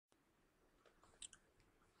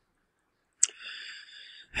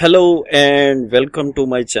Hello and welcome to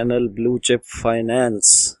my channel Blue Chip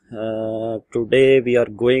Finance. Today we are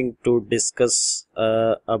going to discuss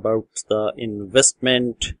about the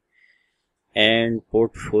investment and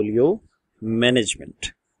portfolio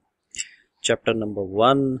management. Chapter number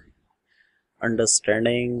 1,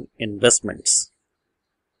 Understanding Investments.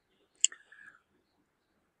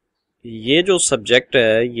 ये जो subject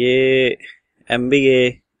है ये MBA,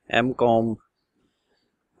 MCOM,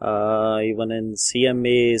 even in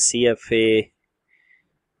CMA, CFA,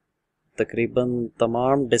 तकरीबन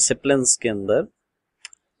तमाम disciplines के अंदर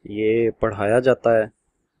ये पढ़ाया जाता है।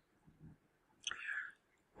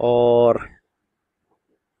 और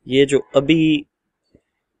ये जो अभी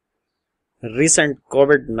रिसेंट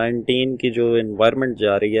कोविड-19 की जो एनवायरनमेंट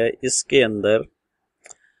जा रही है इसके अंदर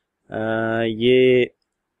ये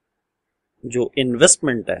जो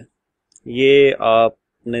इन्वेस्टमेंट है ये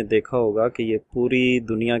आपने देखा होगा कि ये पूरी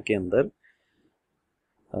दुनिया के अंदर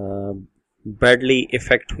बैडली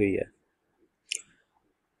इफेक्ट हुई है।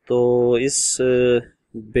 तो इस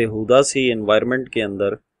बेहुदा सी एनवायरनमेंट के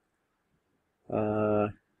अंदर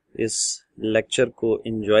इस लेक्चर को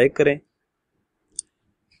एंजॉय करें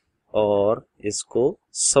और इसको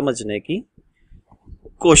समझने की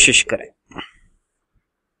कोशिश करें।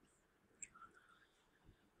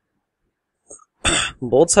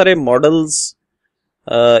 बहुत सारे मॉडल्स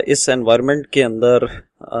इस एनवायरनमेंट के अंदर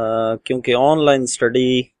क्योंकि ऑनलाइन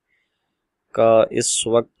स्टडी का इस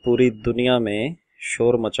वक्त पूरी दुनिया में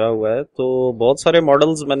शोर मचा हुआ है, तो बहुत सारे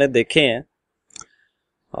मॉडल्स मैंने देखे हैं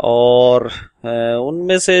और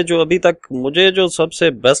उनमें से जो अभी तक मुझे जो सबसे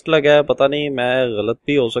बेस्ट लगा है, पता नहीं मैं गलत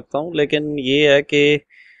भी हो सकता हूँ, लेकिन ये है कि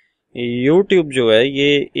YouTube जो है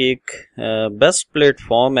ये एक बेस्ट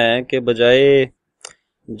प्लेटफॉर्म है कि बजाय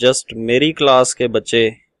जस्ट मेरी क्लास के बच्चे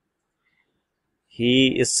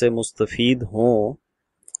ही इससे मुस्तफीद हों,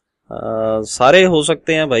 सारे हो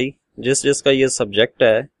सकते हैं भाई जिसका ये सब्जेक्ट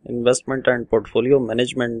है investment and portfolio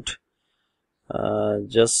management.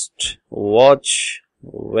 Just watch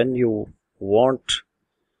when you want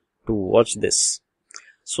to watch this.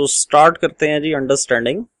 So start करते हैं जी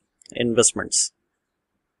understanding investments.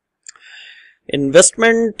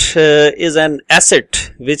 Investment is an asset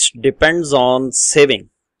which depends on saving.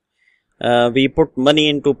 We put money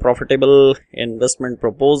into profitable investment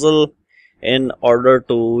proposal in order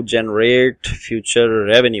to generate future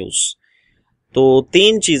revenues. तो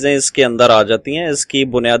तीन चीजें इसके अंदर आ जाती हैं इसकी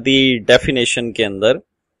बुनियादी डेफिनेशन के अंदर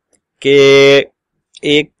कि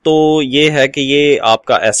एक तो ये है कि ये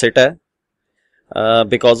आपका एसेट है।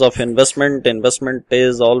 Because of investment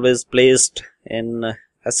is always placed in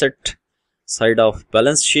asset side of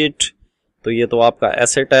balance sheet, तो ये तो आपका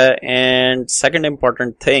एसेट है। And second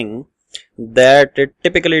important thing that it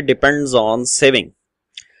typically depends on saving.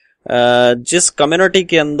 जिस कम्युनिटी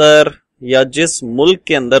के अंदर या जिस मुल्क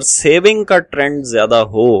के अंदर सेविंग का ट्रेंड ज्यादा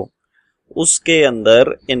हो उसके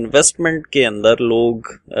अंदर इन्वेस्टमेंट के अंदर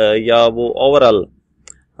लोग या वो ओवरऑल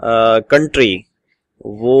कंट्री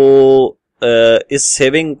वो इस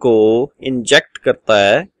सेविंग को इंजेक्ट करता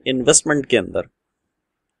है इन्वेस्टमेंट के अंदर।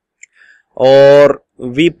 और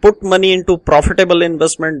we put money into profitable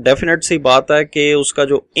investment, definite सी बात है कि उसका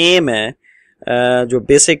जो एम है, जो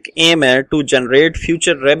बेसिक एम है to generate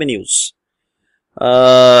future revenues.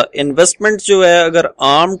 Investment जो है अगर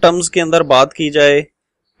आम टर्म्स के अंदर बात की जाए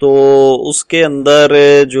तो उसके अंदर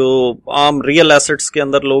जो आम रियल एसेट्स के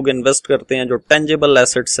अंदर लोग इन्वेस्ट करते हैं, जो टेंजिबल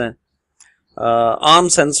एसेट्स हैं, आम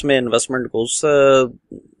सेंस में इन्वेस्टमेंट को उस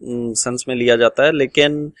सेंस में लिया जाता है।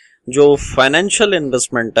 लेकिन जो फाइनेंशियल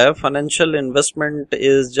इन्वेस्टमेंट है, financial investment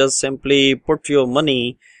is just simply put your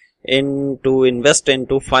money in to invest in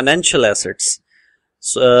to financial assets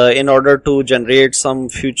in order to generate some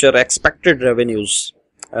future expected revenues,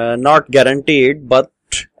 not guaranteed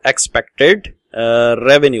but expected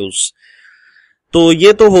revenues. तो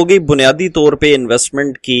ये तो होगी बुनियादी तौर पे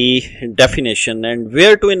इन्वेस्टमेंट की definition. And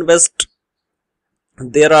where to invest,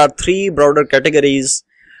 there are three broader categories.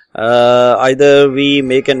 Either we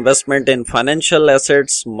make investment in financial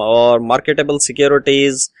assets or marketable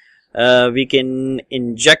securities. We can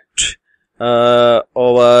inject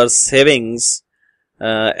our savings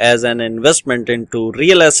as an investment into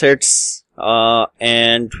real assets,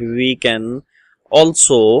 and we can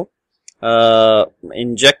also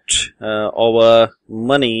inject our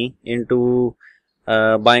money into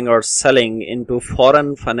buying or selling into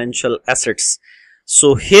foreign financial assets.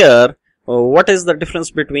 So here, what is the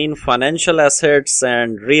difference between financial assets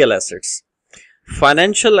and real assets?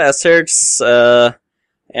 Financial assets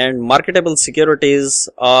and marketable securities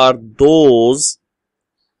are those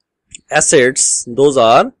assets, those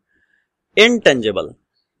are intangible.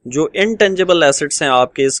 जो intangible assets हैं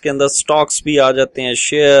आपके, इसके अंदर stocks भी आ जाते हैं,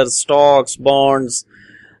 share, stocks, bonds,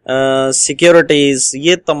 securities,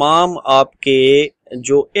 ये तमाम आपके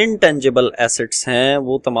जो इनटेंजिबल एसेट्स हैं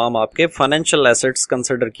वो तमाम आपके फाइनेंशियल एसेट्स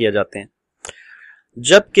कंसिडर किए जाते हैं।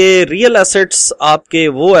 जबकि रियल एसेट्स आपके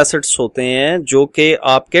वो एसेट्स होते हैं जो कि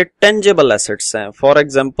आपके टेंजिबल एसेट्स हैं। फॉर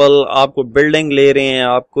एग्जांपल आप कोई बिल्डिंग ले रहे हैं,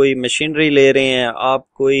 आप कोई मशीनरी ले रहे हैं, आप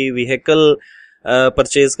कोई व्हीकल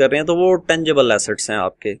परचेज कर रहे हैं, तो वो टेंजिबल एसेट्स हैं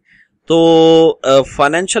आपके। तो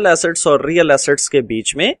फाइनेंशियल एसेट्स और रियल एसेट्स के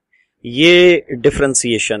बीच में ये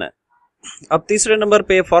डिफरेंशिएशन है। अब तीसरे नंबर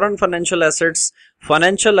पे foreign financial assets.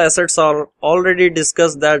 Financial assets are already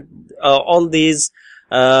discuss that all these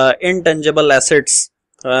intangible assets,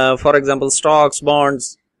 for example stocks, bonds,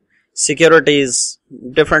 securities,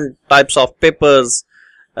 different types of papers,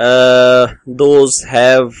 those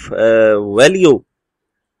have value,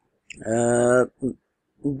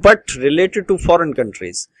 but related to foreign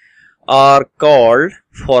countries are called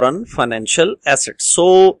foreign financial assets. So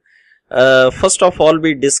first of all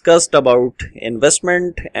we discussed about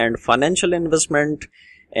investment and financial investment,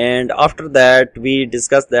 and after that we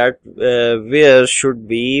discussed that where should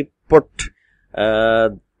we put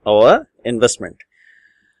our investment.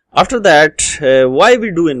 After that why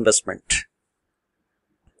we do investment.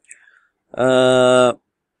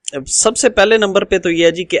 सबसे पहले number पे तो ये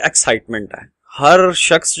है जी कि excitement है। हर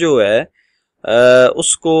शख्स जो है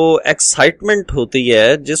उसको एक्साइटमेंट होती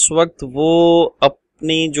है जिस वक्त वो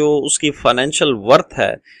अपनी जो उसकी फाइनेंशियल वर्थ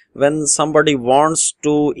है, when somebody wants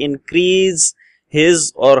to increase his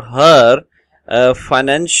or her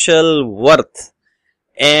financial worth,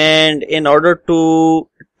 and in order to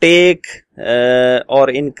take or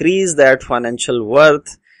increase that financial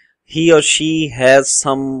worth, he or she has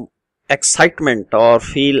some excitement or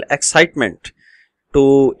feel excitement to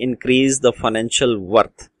increase the financial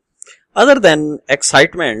worth. Other than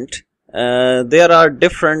excitement, there are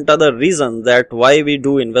different other reasons that why we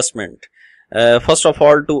do investment. First of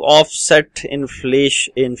all, to offset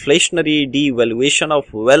inflationary devaluation of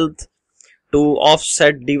wealth, to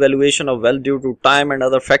offset devaluation of wealth due to time and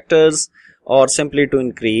other factors, or simply to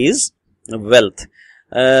increase wealth.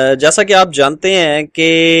 जैसा कि आप जानते हैं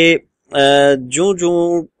कि जो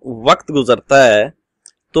वक्त गुजरता है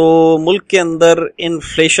तो मुल्क के अंदर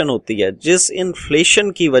इन्फ्लेशन होती है, जिस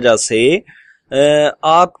इन्फ्लेशन की वजह से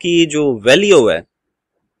आपकी जो वैल्यू है,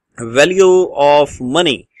 वैल्यू ऑफ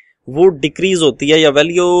मनी, वो डिक्रीज होती है, या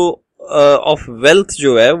वैल्यू ऑफ वेल्थ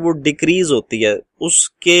जो है वो डिक्रीज होती है।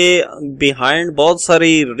 उसके बिहाइंड बहुत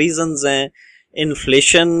सारी रीजंस हैं।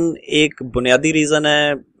 इन्फ्लेशन एक बुनियादी रीजन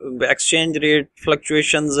है, एक्सचेंज रेट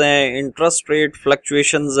फ्लक्चुएशंस हैं, इंटरेस्ट रेट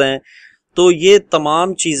फ्लक्चुएशंस हैं। तो ये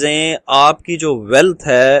तमाम चीजें आपकी जो वेल्थ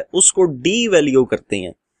है उसको डी वैल्यू करती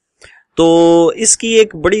हैं। तो इसकी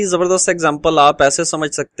एक बड़ी जबरदस्त एग्जांपल आप ऐसे समझ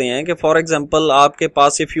सकते हैं कि फॉर एग्जांपल आपके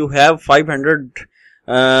पास if you have 500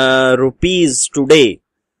 rupees today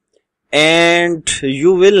and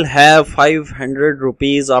you will have 500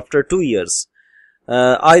 rupees after 2 years,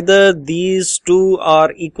 either these two are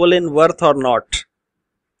equal in worth or not?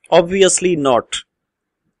 Obviously not.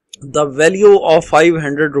 The value of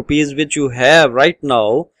 500 rupees which you have right now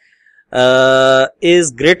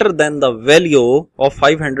is greater than the value of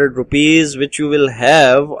 500 rupees which you will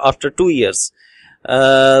have after 2 years.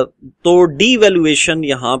 तो devaluation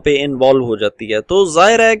यहाँ पे involve हो जाती है। तो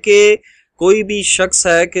जाहिर है कि कोई भी शख्स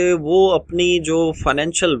है कि वो अपनी जो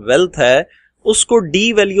फाइनेंशियल वेल्थ है उसको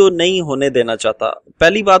डीवैल्यू नहीं होने देना चाहता।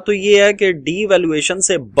 पहली बात तो ये है कि डीवैल्यूएशन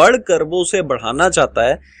से बढ़कर वो उसे बढ़ाना चाहता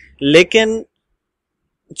है, लेकिन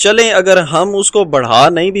चलें अगर हम उसको बढ़ा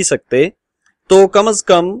नहीं भी सकते तो कम से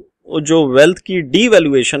कम जो वेल्थ की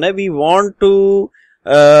डीवैल्यूएशन है, we want to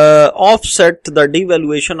offset the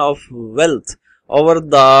devaluation of wealth over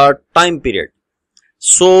the time period.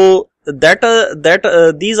 So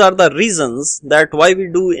these are the reasons that why we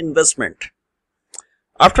do investment.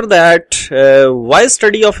 After that, why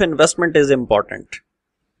study of investment is important.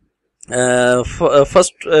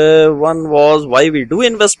 First one was why we do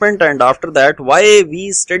investment, and after that why we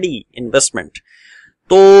study investment.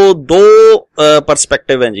 तो दो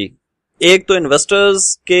perspective हैं जी, एक तो investors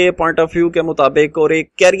के point of view के मुताबिक और एक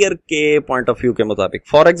कैरियर के पॉइंट ऑफ व्यू के मुताबिक।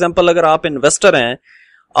 फॉर एग्जांपल अगर आप इन्वेस्टर हैं,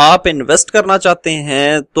 आप इन्वेस्ट करना चाहते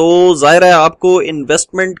हैं, तो जाहिर है आपको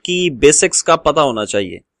इन्वेस्टमेंट की बेसिक्स का पता होना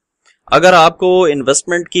चाहिए। अगर आपको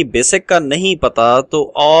इन्वेस्टमेंट की बेसिक का नहीं पता तो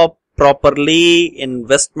आप प्रॉपरली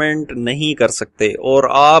इन्वेस्टमेंट नहीं कर सकते और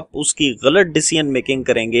आप उसकी गलत डिसीजन मेकिंग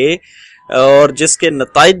करेंगे और जिसके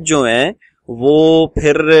नताइज जो हैं वो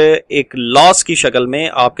फिर एक लॉस की शक्ल में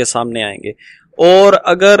आपके सामने आएंगे। और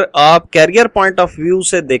अगर आप कैरियर पॉइंट ऑफ व्यू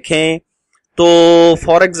से देखें तो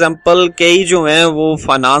फॉर एग्जांपल कई जो हैं वो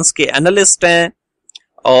फाइनेंस के एनालिस्ट हैं,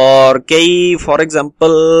 और कई फॉर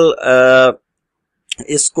एग्जांपल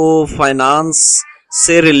इसको फाइनेंस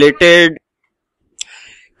से रिलेटेड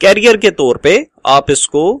कैरियर के तौर पे आप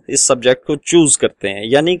इसको इस सब्जेक्ट को चूज करते हैं।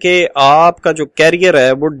 यानी कि आपका जो कैरियर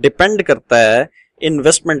है वो डिपेंड करता है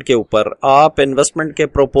इन्वेस्टमेंट के ऊपर। आप इन्वेस्टमेंट के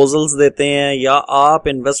प्रपोजल्स देते हैं या आप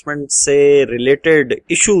इन्वेस्टमेंट से रिलेटेड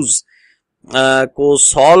इश्यूज को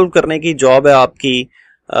सॉल्व करने की जॉब है आपकी।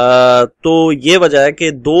 तो ये वजह है कि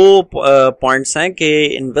दो पॉइंट्स हैं कि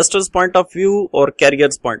इन्वेस्टर्स पॉइंट ऑफ व्यू और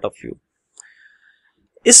कैरियर्स पॉइंट ऑफ व्यू।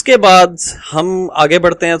 इसके बाद हम आगे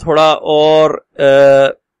बढ़ते हैं थोड़ा, और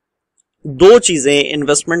दो चीजें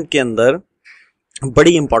इन्वेस्टमेंट के अंदर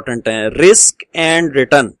बड़ी इंपॉर्टेंट हैं, रिस्क एंड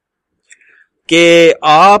रिटर्न। कि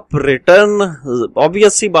आप रिटर्न,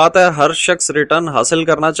 ऑब्वियस सी बात है हर शख्स रिटर्न हासिल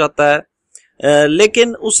करना चाहता है,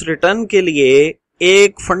 लेकिन उस रिटर्न के लिए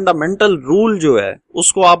एक फंडामेंटल रूल जो है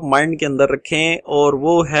उसको आप माइंड के अंदर रखें, और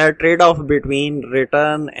वो है trade off between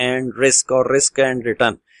return and risk, और risk and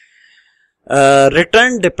return.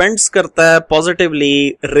 Return depends करता है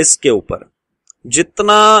पॉजिटिवली रिस्क के ऊपर।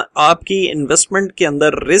 जितना आपकी इन्वेस्टमेंट के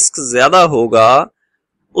अंदर रिस्क ज्यादा होगा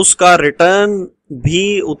उसका रिटर्न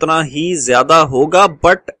भी उतना ही ज्यादा होगा,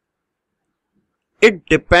 but it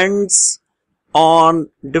depends on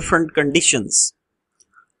different conditions.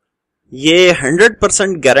 ये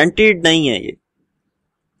 100% गारंटीड नहीं है ये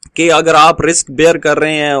कि अगर आप रिस्क बेयर कर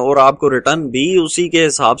रहे हैं और आपको रिटर्न भी उसी के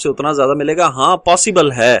हिसाब से उतना ज्यादा मिलेगा। हाँ,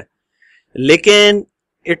 पॉसिबल है, लेकिन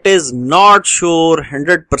it is not sure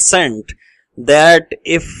 100% that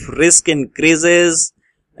if risk increases,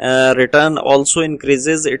 return also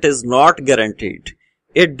increases. It is not guaranteed.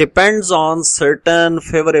 It depends on certain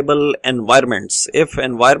favorable environments. If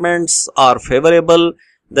environments are favorable,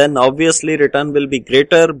 then obviously return will be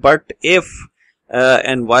greater. But if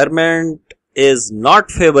environment is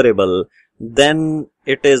not favorable, then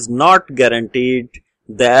it is not guaranteed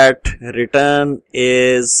that return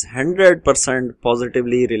is 100%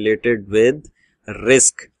 positively related with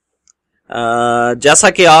risk. जैसा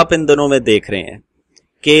कि आप इन दिनों में देख रहे हैं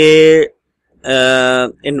कि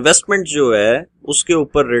investment जो है उसके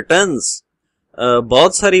ऊपर रिटर्न्स,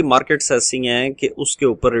 बहुत सारी मार्केट्स ऐसी हैं कि उसके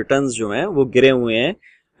ऊपर रिटर्न्स जो हैं वो गिरे हुए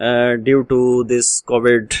हैं due to this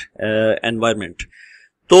Covid environment.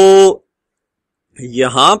 तो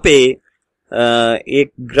यहाँ पे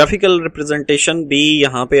एक ग्राफिकल रिप्रेजेंटेशन भी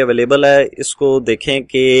यहाँ पे अवेलेबल है। इसको देखें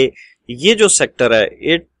कि ये जो सेक्टर है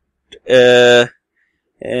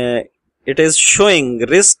it is showing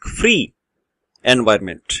risk-free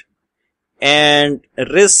environment, and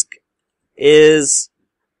risk is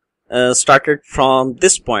started from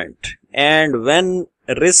this point, and when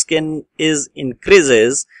risk is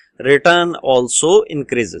increases, return also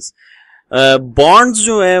increases. Bonds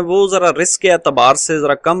जो हैं वो जरा रिस्क के एतबार से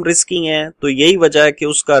जरा कम रिस्की हैं, तो यही वजह है कि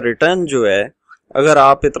उसका रिटर्न जो है, अगर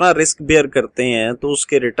आप इतना रिस्क बेयर करते हैं तो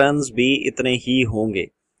उसके रिटर्न्स भी इतने ही होंगे।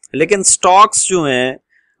 लेकिन स्टॉक्स जो हैं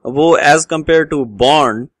वो एज कंपेयर टू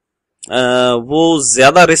बॉन्ड वो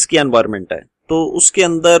ज्यादा रिस्की एनवायरनमेंट है, तो उसके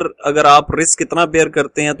अंदर अगर आप रिस्क इतना बेयर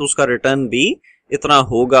करते हैं तो उसका रिटर्न भी इतना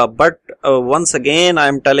होगा। But once again I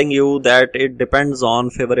am telling you that it depends on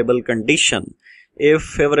favourable condition. If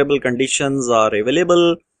favourable conditions are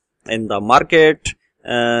available in the market,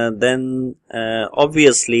 then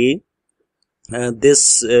obviously this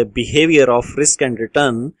behavior of risk and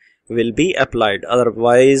return will be applied,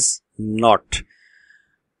 otherwise not.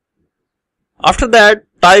 After that,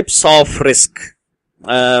 types of risk.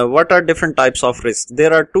 What are different types of risk?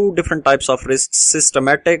 There are two different types of risk: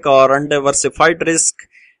 systematic or undiversified risk,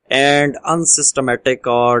 and unsystematic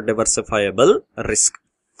or diversifiable risk.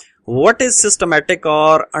 What is systematic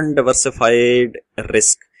or undiversified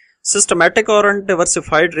risk? Systematic or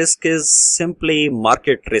undiversified risk is simply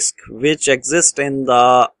market risk which exists in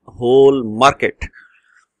the whole market.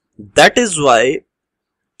 That is why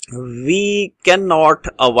we cannot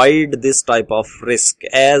avoid this type of risk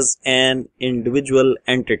as an individual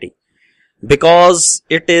entity, because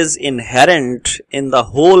it is inherent in the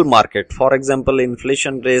whole market. For example,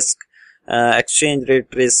 inflation risk, exchange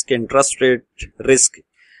rate risk, interest rate risk,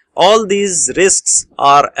 all these risks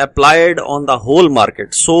are applied on the whole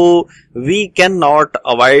market, so we cannot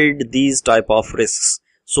avoid these type of risks.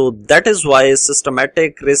 So that is why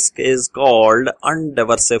systematic risk is called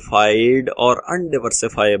undiversified or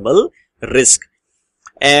undiversifiable risk.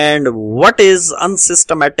 And what is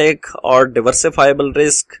unsystematic or diversifiable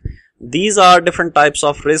risk? These are different types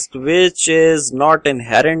of risk which is not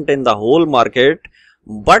inherent in the whole market,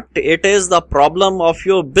 but it is the problem of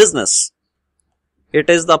your business. It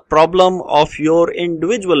is the problem of your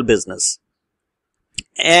individual business.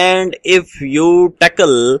 And if you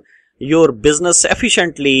tackle your business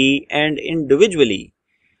efficiently and individually,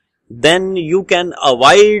 then you can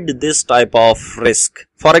avoid this type of risk.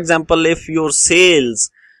 For example, if your sales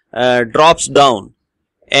drops down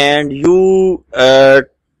and you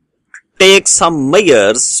take some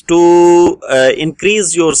measures to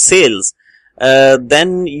increase your sales,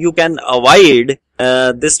 then you can avoid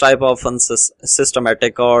this type of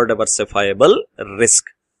unsystematic or diversifiable risk.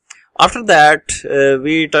 After that,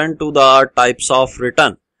 we turn to the types of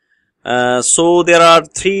return. So there are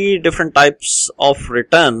three different types of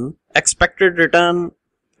return: expected return,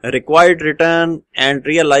 required return, and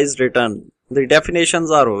realized return. The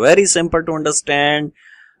definitions are very simple to understand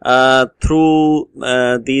through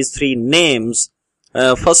these three names.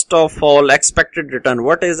 First of all, expected return.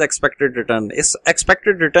 What is expected return?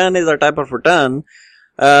 Expected return is a type of return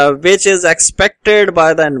which is expected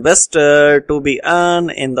by the investor to be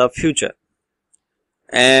earned in the future.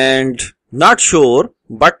 And not sure,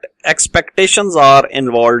 but expectations are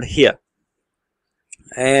involved here.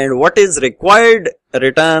 And what is required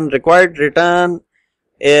return? Required return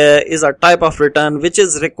is a type of return which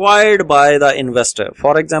is required by the investor.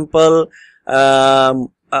 For example,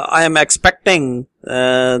 I am expecting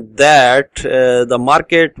that the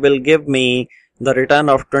market will give me the return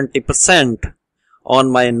of 20%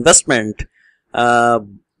 on my investment,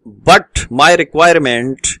 but my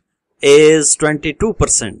requirement is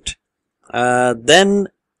 22%. Then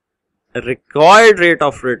required rate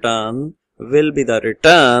of return will be the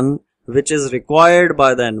return which is required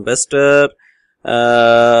by the investor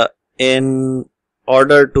in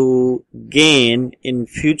order to gain in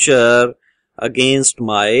future against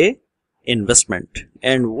my investment.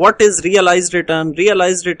 And what is realized return?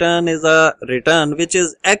 Realized return is a return which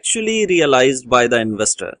is actually realized by the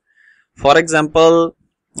investor. For example,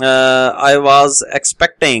 I was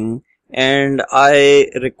expecting and I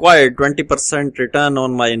required 20% return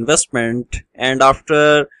on my investment, and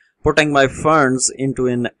after putting my funds into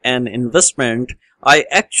an investment, I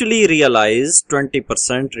actually realized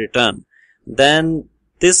 20% return. Then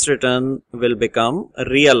this return will become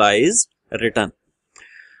realized return.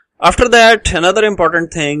 After that, another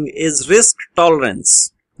important thing is risk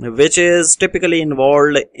tolerance, which is typically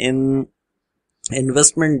involved in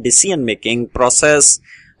investment decision making process.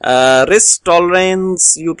 Risk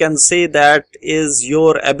tolerance, you can say that is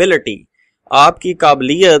your ability, आपकी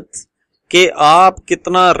काबिलियत कि आप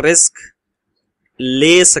कितना risk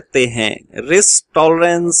ले सकते हैं. Risk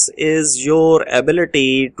tolerance is your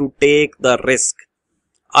ability to take the risk.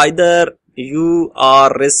 Either you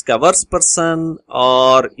are risk averse person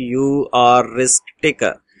or you are risk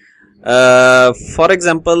taker. For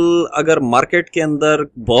example, अगर market के अंदर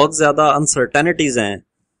बहुत ज्यादा अनसर्टेनिटीज हैं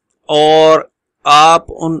और आप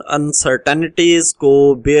उन अनसर्टेनिटीज को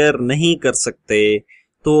बेयर नहीं कर सकते,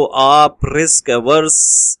 तो आप रिस्क अवर्स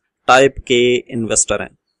टाइप के इन्वेस्टर हैं.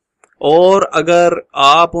 और अगर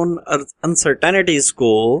आप उन अनसर्टेनिटीज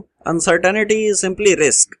को, uncertainty is simply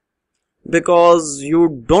risk, because you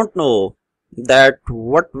don't know that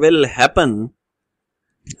what will happen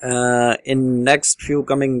in next few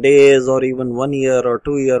coming days or even 1 year or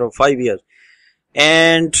 2 year or 5 years,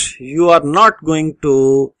 and you are not going to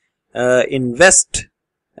invest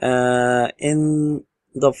in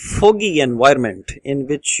the foggy environment in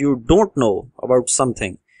which you don't know about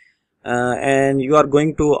something, and you are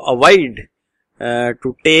going to avoid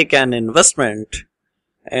to take an investment,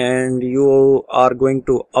 and you are going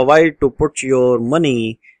to avoid to put your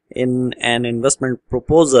money in an investment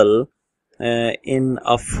proposal in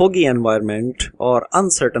a foggy environment or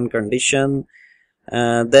uncertain condition,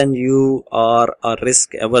 then you are a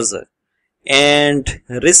risk averse. And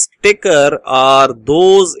risk taker are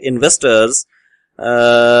those investors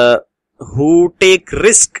who take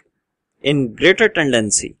risk in greater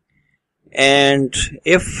tendency, and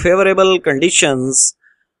if favorable conditions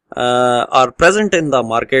are present in the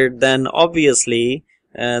market, then obviously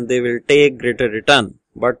they will take greater return.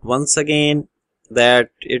 But once again, that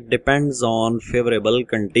it depends on favorable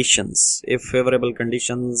conditions. If favorable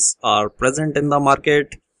conditions are present in the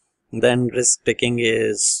market, then risk taking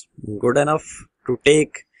is good enough to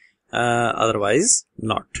take, otherwise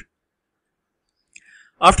not.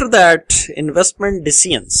 After that, investment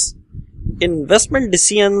decisions. Investment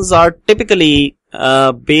decisions are typically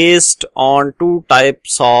based on two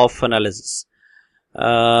types of analysis.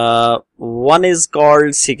 One is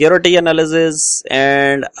called security analysis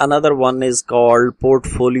and another one is called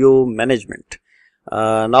portfolio management.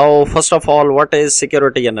 Now, first of all, what is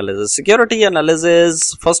security analysis? Security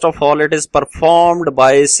analysis, first of all, it is performed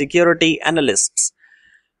by security analysts,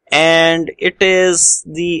 and it is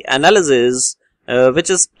the analysis which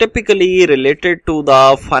is typically related to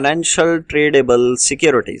the financial tradable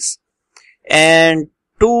securities. And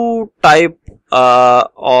two type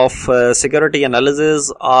of security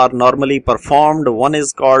analysis are normally performed. One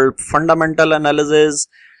is called fundamental analysis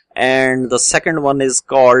and the second one is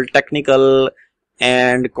called technical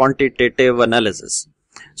and quantitative analysis.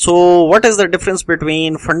 So what is the difference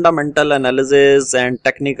between fundamental analysis and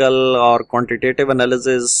technical or quantitative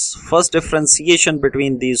analysis? First differentiation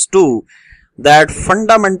between these two, that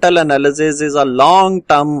fundamental analysis is a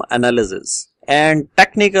long-term analysis and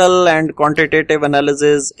technical and quantitative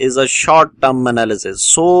analysis is a short-term analysis.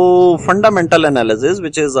 So fundamental analysis,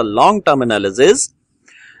 which is a long-term analysis,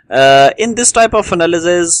 in this type of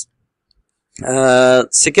analysis,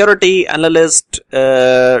 security analysts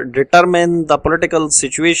determine the political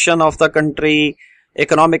situation of the country,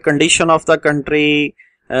 economic condition of the country,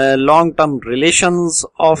 long-term relations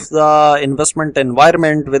of the investment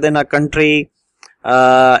environment within a country,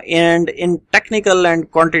 and in technical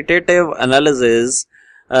and quantitative analysis,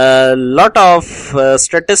 lot of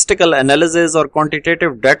statistical analysis or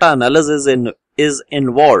quantitative data analysis is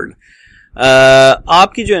involved.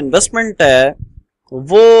 आपकी जो investment है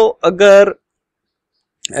वो अगर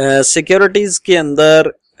securities के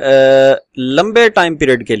अंदर लंबे time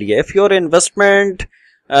period के लिए, if your investment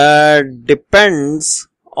depends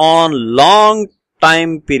on long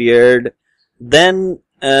time period, then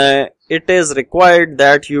it is required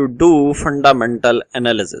that you do fundamental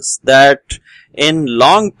analysis, that in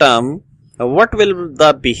long term what will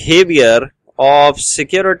the behavior of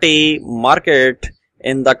security market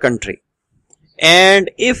in the country, and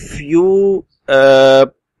if you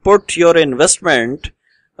put your investment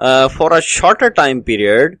for a shorter time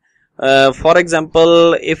period, for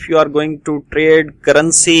example, if you are going to trade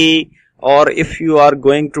currency or if you are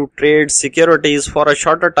going to trade securities for a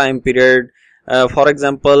shorter time period, for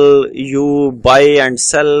example, you buy and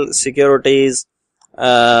sell securities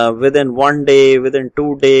within 1 day, within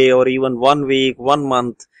 2 days, or even 1 week, 1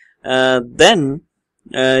 month, then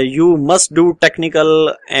you must do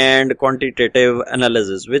technical and quantitative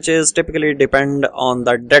analysis, which is typically depend on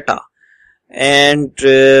the data. And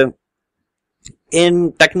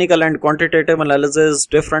in technical and quantitative analysis,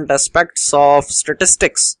 different aspects of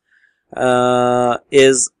statistics are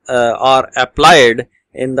applied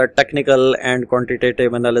in the technical and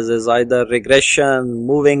quantitative analysis, either regression,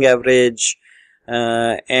 moving average,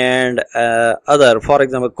 and other, for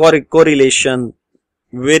example, correlation,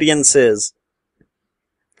 variances,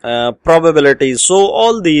 probabilities. So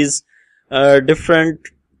all these different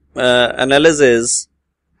analysis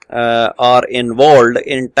are involved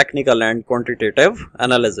in technical and quantitative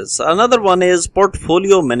analysis. Another one is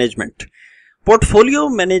portfolio management. Portfolio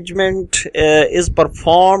management is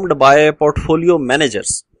performed by portfolio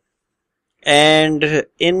managers, and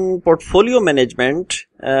in portfolio management,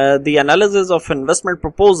 the analysis of investment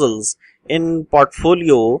proposals in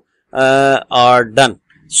portfolio are done.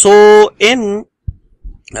 So in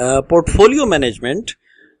portfolio management,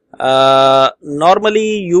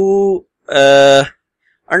 normally you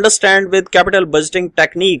understand with capital budgeting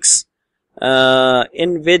techniques,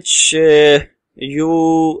 in which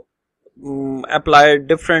you apply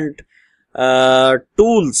different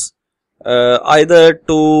tools, either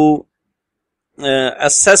to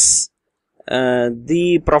assess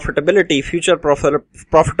the profitability, future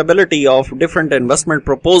profitability of different investment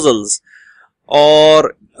proposals,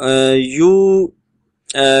 or you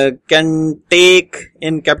can take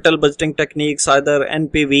in capital budgeting techniques either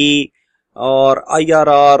NPV or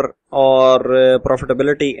IRR or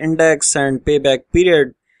profitability index and payback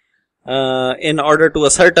period, in order to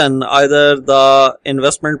ascertain either the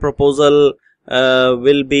investment proposal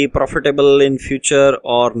will be profitable in future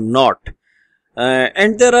or not.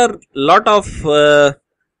 And there are lot of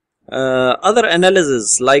other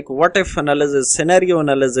analysis like what if analysis, scenario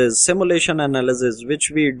analysis, simulation analysis, which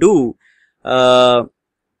we do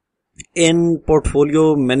in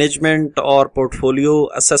portfolio management or portfolio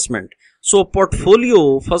assessment. So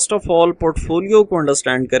portfolio, first of all portfolio को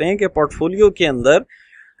understand करें कि portfolio के अंदर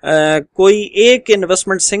कोई एक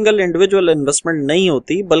investment, single individual investment नहीं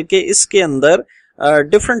होती, बल्कि इसके अंदर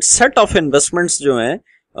डिफरेंट सेट ऑफ इन्वेस्टमेंट्स जो हैं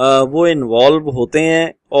वो इन्वॉल्व होते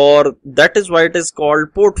हैं, और that is why it is called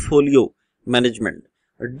portfolio management.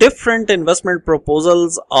 Different investment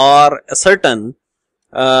proposals are certain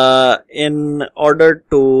in order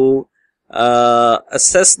to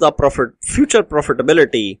assess the future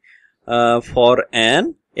profitability for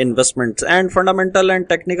an investment. And fundamental and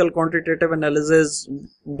technical quantitative analysis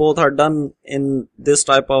both are done in this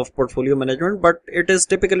type of portfolio management, but it is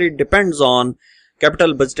typically depends on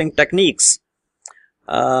capital budgeting techniques.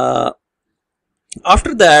 After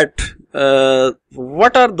that,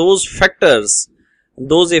 what are those factors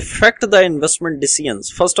those affect the investment decisions?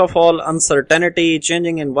 First of all, uncertainty,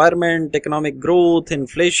 changing environment, economic growth,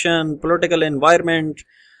 inflation, political environment,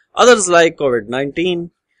 others like COVID-19.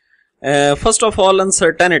 First of all,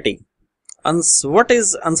 uncertainty. What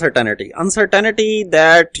is uncertainty? Uncertainty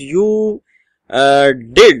that you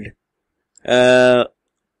did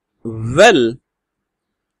well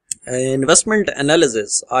investment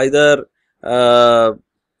analysis, either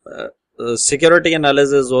security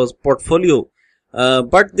analysis or portfolio,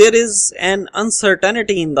 but there is an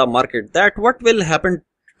uncertainty in the market that what will happen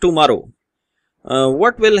tomorrow,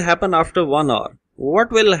 what will happen after 1 hour,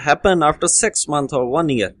 what will happen after 6 months or 1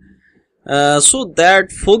 year. So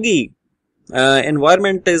that foggy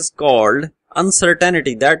environment is called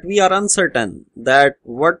uncertainty, that we are uncertain that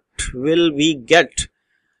what will we get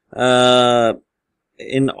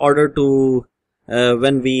in order to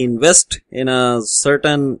when we invest in a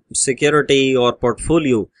certain security or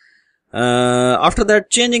portfolio. After that,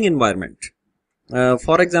 changing environment.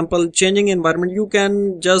 For example, changing environment, you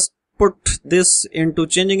can just put this into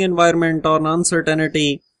changing environment or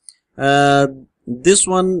uncertainty. This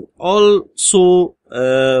one also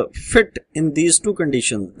fit in these two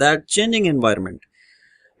conditions, that changing environment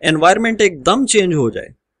एकदम change हो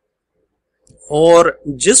जाए, और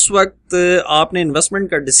जिस वक्त आपने investment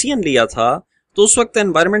का decision लिया था तो उस वक्त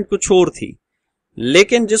एनवायरनमेंट कुछ और थी,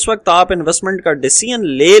 लेकिन जिस वक्त आप इन्वेस्टमेंट का डिसीजन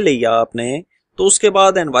ले लिया आपने तो उसके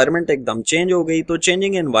बाद एनवायरनमेंट एकदम चेंज हो गई. तो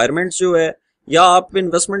चेंजिंग एनवायरनमेंट जो है, या आप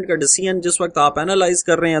इन्वेस्टमेंट का डिसीजन जिस वक्त आप एनालाइज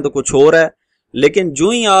कर रहे हैं तो कुछ और है, लेकिन जो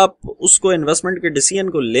ही आप उसको इन्वेस्टमेंट के डिसीजन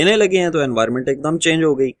को लेने लगे हैं तो एनवायरनमेंट एकदम चेंज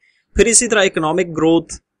हो गई. फिर इसी तरह इकोनॉमिक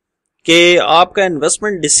ग्रोथ के आपका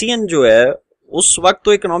इन्वेस्टमेंट डिसीजन जो है, उस वक्त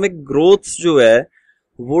तो इकोनॉमिक ग्रोथ जो है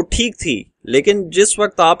वो ठीक थी, लेकिन जिस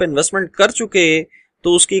वक्त आप इन्वेस्टमेंट कर चुके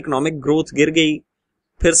तो उसकी इकोनॉमिक ग्रोथ गिर गई.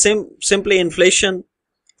 फिर simply inflation.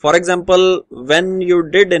 For example, when you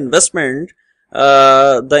did investment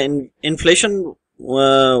the inflation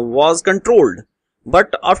was controlled,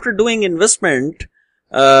 but after doing investment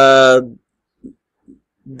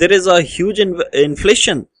there is a huge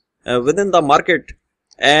inflation within the market,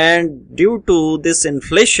 and due to this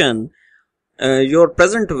inflation your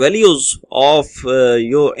present values of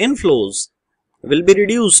your inflows will be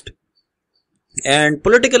reduced. And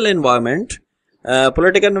political environment,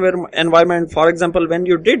 for example, when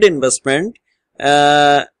you did investment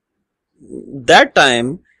that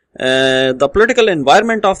time the political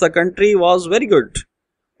environment of the country was very good,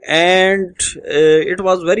 and it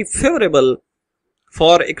was very favorable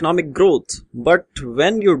for economic growth. But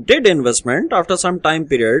when you did investment after some time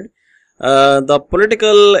period, the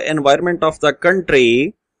political environment of the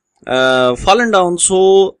country fallen down,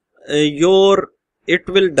 so it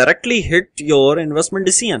will directly hit your investment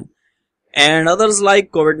decision. And others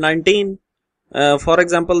like COVID-19, for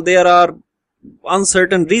example, there are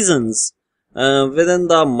uncertain reasons within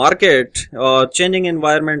the market or changing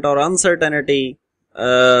environment or uncertainty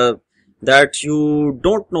that you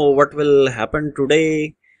don't know what will happen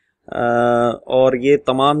today, और ये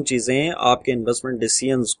तमाम चीजें आपके investment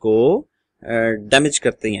decisions को damage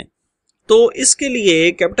करती हैं. तो इसके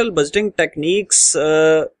लिए कैपिटल बजटिंग टेक्निक्स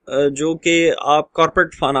जो कि आप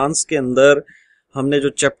कॉर्पोरेट फाइनेंस के अंदर हमने जो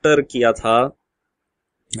चैप्टर किया था,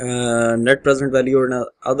 नेट प्रेजेंट वैल्यू और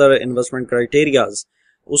अदर इन्वेस्टमेंट क्राइटेरियाज,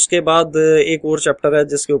 उसके बाद एक और चैप्टर है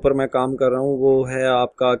जिसके ऊपर मैं काम कर रहा हूँ, वो है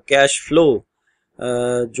आपका कैश फ्लो.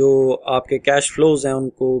 जो आपके कैश फ्लोज हैं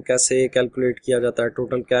उनको कैसे कैलकुलेट किया जाता है,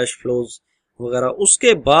 टोटल कैश फ्लोज वगैरह.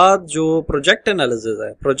 उसके बाद जो प्रोजेक्ट एनालिसिस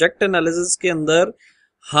है, प्रोजेक्ट एनालिसिस के अंदर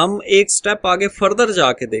हम एक स्टेप आगे फर्दर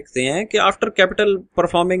जाके देखते हैं कि after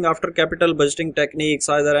capital budgeting techniques,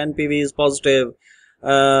 either NPV is positive,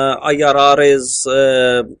 IRR is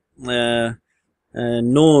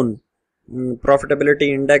known, profitability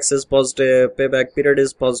index is positive, payback period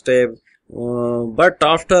is positive, but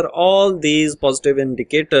after all these positive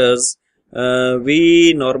indicators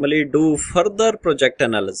we normally do further project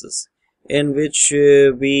analysis, in which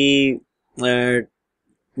we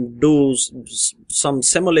do some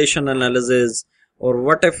simulation analysis, or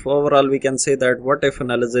what if, overall we can say that what if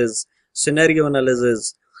analysis, scenario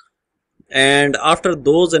analysis. And after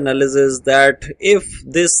those analysis, that if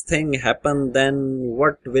this thing happen, then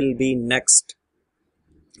what will be next.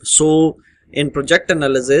 So in project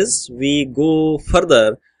analysis we go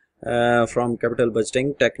further from capital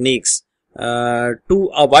budgeting techniques to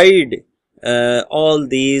avoid all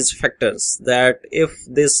these factors, that if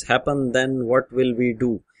this happen then what will we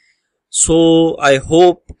do. So I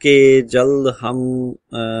hope के जल्द हम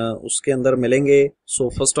उसके अंदर मिलेंगे. So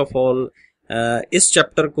first of all इस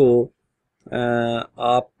chapter को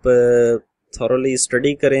आप thoroughly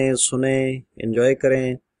study करें, सुने, एंजॉय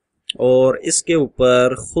करें और इसके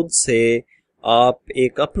ऊपर खुद से आप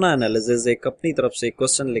एक अपना एनालिसिस, एक अपनी तरफ से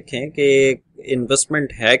क्वेश्चन लिखें कि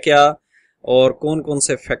इन्वेस्टमेंट है क्या और कौन कौन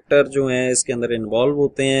से फैक्टर जो हैं इसके अंदर इन्वॉल्व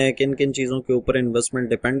होते हैं, किन किन चीज़ों के ऊपर इन्वेस्टमेंट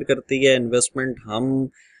डिपेंड करती है, इन्वेस्टमेंट हम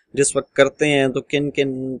जिस वक्त करते हैं तो किन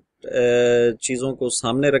किन चीज़ों को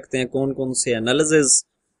सामने रखते हैं, कौन कौन से एनालिसिस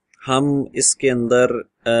हम इसके अंदर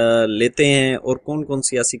लेते हैं और कौन कौन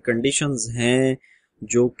सी ऐसी कंडीशंस हैं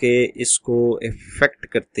जो कि इसको इफेक्ट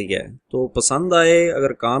करती है। तो पसंद आए,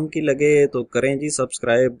 अगर काम की लगे तो करें जी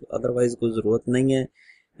सब्सक्राइब, अदरवाइज कोई ज़रूरत नहीं है।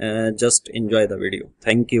 Just enjoy the video.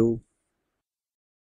 Thank you.